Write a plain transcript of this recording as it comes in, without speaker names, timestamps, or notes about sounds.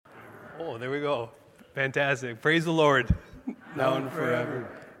Oh, there we go. Fantastic. Praise the Lord. Now and forever.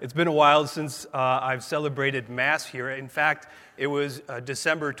 It's been a while since I've celebrated Mass here. In fact, it was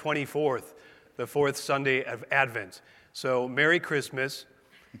December 24th, the fourth Sunday of Advent. So, Merry Christmas,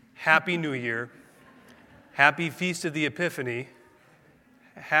 Happy New Year, Happy Feast of the Epiphany,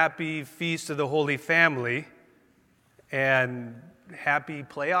 Happy Feast of the Holy Family, and Happy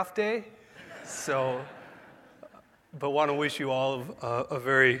Playoff Day. So, but want to wish you all a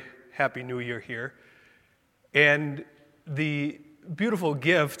very Happy New Year here. And the beautiful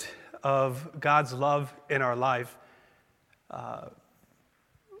gift of God's love in our life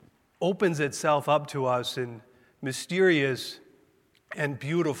opens itself up to us in mysterious and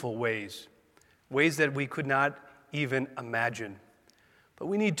beautiful ways that we could not even imagine. But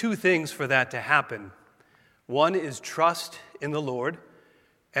we need two things for that to happen. One is trust in the Lord,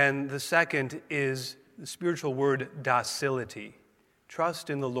 and the second is the spiritual word docility. Trust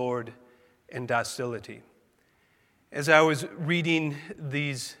in the Lord and docility. As I was reading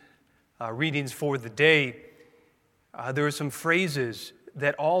these readings for the day, there were some phrases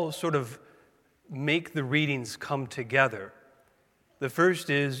that all sort of make the readings come together. The first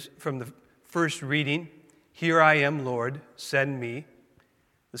is from the first reading, "Here I am, Lord, send me."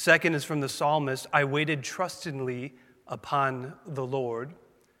 The second is from the psalmist, "I waited trustingly upon the Lord."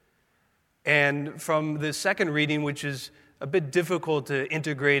 And from the second reading, which is a bit difficult to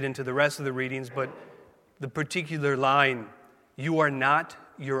integrate into the rest of the readings, but the particular line, "You are not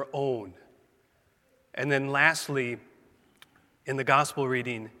your own." And then lastly, in the gospel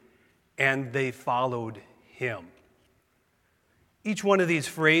reading, "And they followed him." Each one of these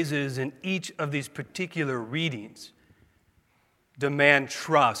phrases in each of these particular readings demand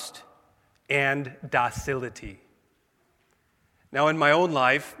trust and docility. Now, in my own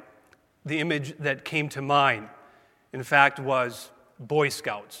life, the image that came to mind, in fact, was Boy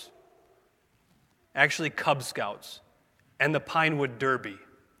Scouts, actually Cub Scouts, and the Pinewood Derby.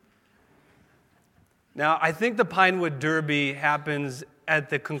 Now, I think the Pinewood Derby happens at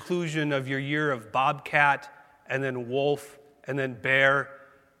the conclusion of your year of Bobcat, and then Wolf, and then Bear,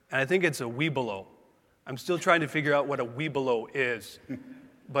 and I think it's a Webelow. I'm still trying to figure out what a Webelow is,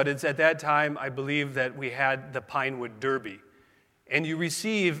 but it's at that time, I believe, that we had the Pinewood Derby. And you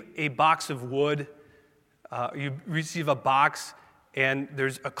receive a box of wood, you receive a box, and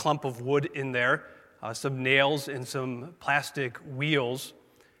there's a clump of wood in there, some nails and some plastic wheels,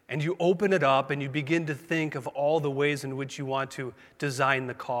 and you open it up and you begin to think of all the ways in which you want to design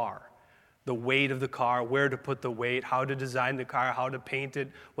the car. The weight of the car, where to put the weight, how to design the car, how to paint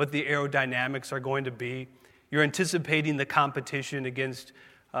it, what the aerodynamics are going to be. You're anticipating the competition against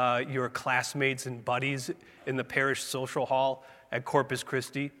your classmates and buddies in the parish social hall at Corpus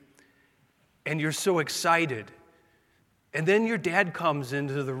Christi, and you're so excited. And then your dad comes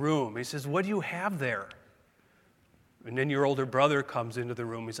into the room. He says, "What do you have there?" And then your older brother comes into the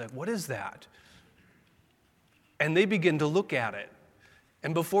room. He's like, "What is that?" And they begin to look at it.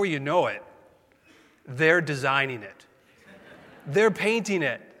 And before you know it, they're designing it. They're painting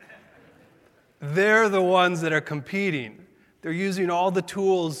it. They're the ones that are competing. They're using all the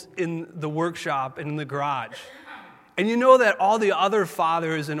tools in the workshop and in the garage. And you know that all the other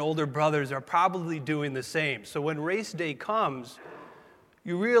fathers and older brothers are probably doing the same. So when race day comes,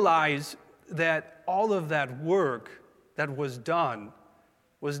 you realize that all of that work that was done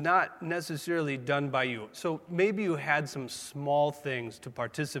was not necessarily done by you. So maybe you had some small things to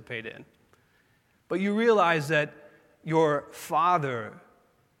participate in. But you realize that your father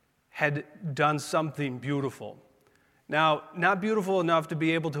had done something beautiful. Now, not beautiful enough to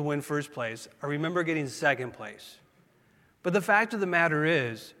be able to win first place. I remember getting second place. But the fact of the matter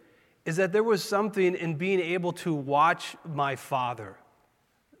is that there was something in being able to watch my father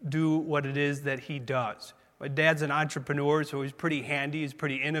do what it is that he does. My dad's an entrepreneur, so he's pretty handy, he's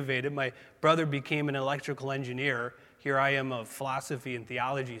pretty innovative. My brother became an electrical engineer. Here I am, a philosophy and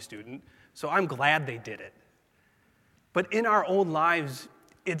theology student, so I'm glad they did it. But in our own lives,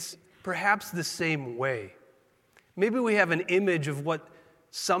 it's perhaps the same way. Maybe we have an image of what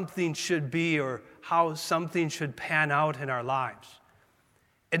something should be or how something should pan out in our lives.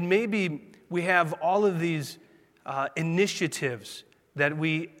 And maybe we have all of these initiatives that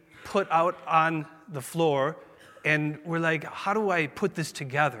we put out on the floor, and we're like, how do I put this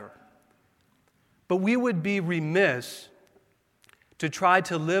together? But we would be remiss to try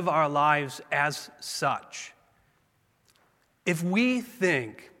to live our lives as such. If we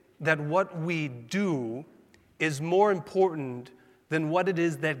think that what we do is more important than what it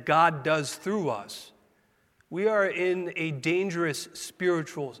is that God does through us, we are in a dangerous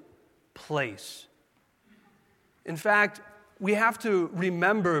spiritual place. In fact, we have to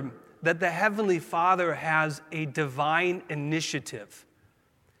remember that the Heavenly Father has a divine initiative.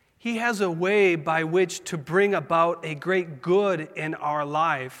 He has a way by which to bring about a great good in our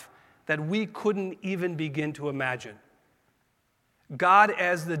life that we couldn't even begin to imagine. God,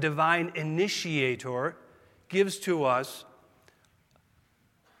 as the divine initiator, gives to us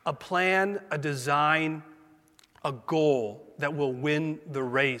a plan, a design, a goal that will win the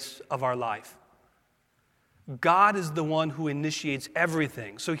race of our life. God is the one who initiates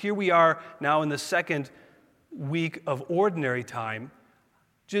everything. So here we are now in the second week of ordinary time,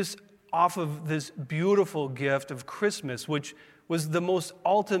 just off of this beautiful gift of Christmas, which was the most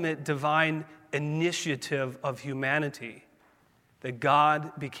ultimate divine initiative of humanity, that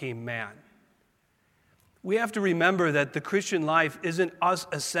God became man. We have to remember that the Christian life isn't us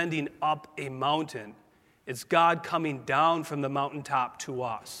ascending up a mountain. It's God coming down from the mountaintop to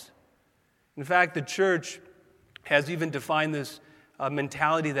us. In fact, the church has even defined this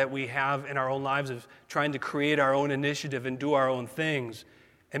mentality that we have in our own lives of trying to create our own initiative and do our own things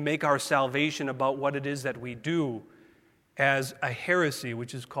and make our salvation about what it is that we do as a heresy,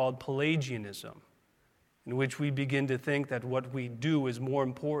 which is called Pelagianism, in which we begin to think that what we do is more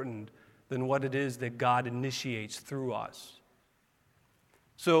important than what it is that God initiates through us.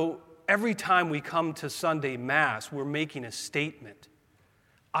 So every time we come to Sunday Mass, we're making a statement.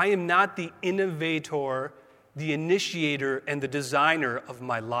 I am not the innovator, the initiator, and the designer of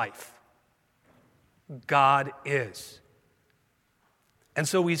my life. God is. And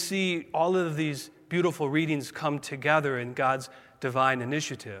so we see all of these beautiful readings come together in God's divine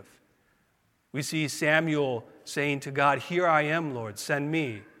initiative. We see Samuel saying to God, "Here I am, Lord, send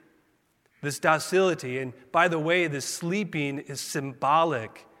me." This docility, and by the way, this sleeping is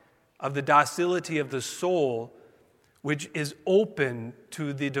symbolic of the docility of the soul, which is open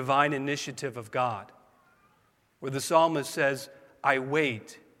to the divine initiative of God. Where the psalmist says, I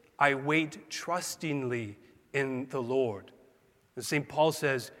wait trustingly in the Lord. And St. Paul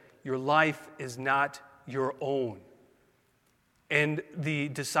says, your life is not your own. And the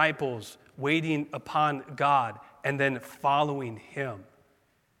disciples waiting upon God and then following him.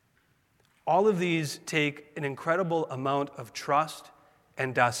 All of these take an incredible amount of trust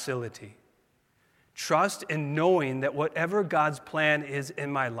and docility. Trust in knowing that whatever God's plan is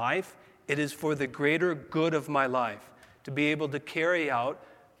in my life, it is for the greater good of my life, to be able to carry out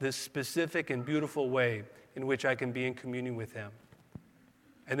this specific and beautiful way in which I can be in communion with him.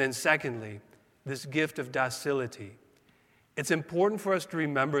 And then secondly, this gift of docility. It's important for us to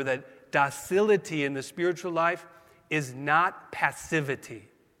remember that docility in the spiritual life is not passivity.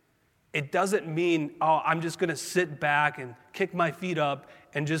 It doesn't mean, I'm just going to sit back and kick my feet up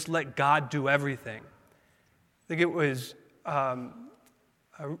and just let God do everything. I think it was a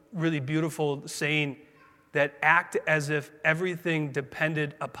really beautiful saying that act as if everything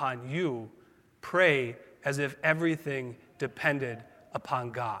depended upon you, pray as if everything depended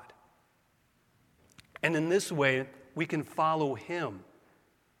upon God. And in this way, we can follow him.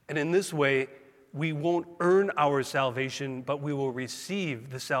 And in this way, we won't earn our salvation, but we will receive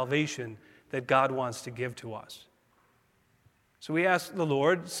the salvation that God wants to give to us. So we ask the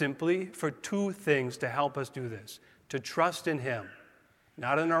Lord simply for two things to help us do this: to trust in him,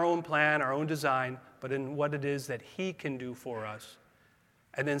 not in our own plan, our own design, but in what it is that he can do for us.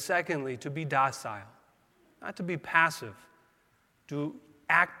 And then secondly, to be docile, not to be passive, to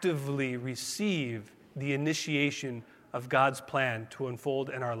actively receive the initiation of God's plan to unfold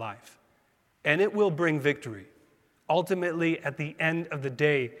in our life. And it will bring victory. Ultimately, at the end of the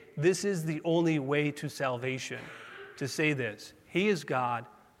day, this is the only way to salvation, to say this: he is God,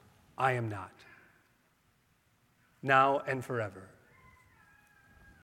 I am not, now and forever.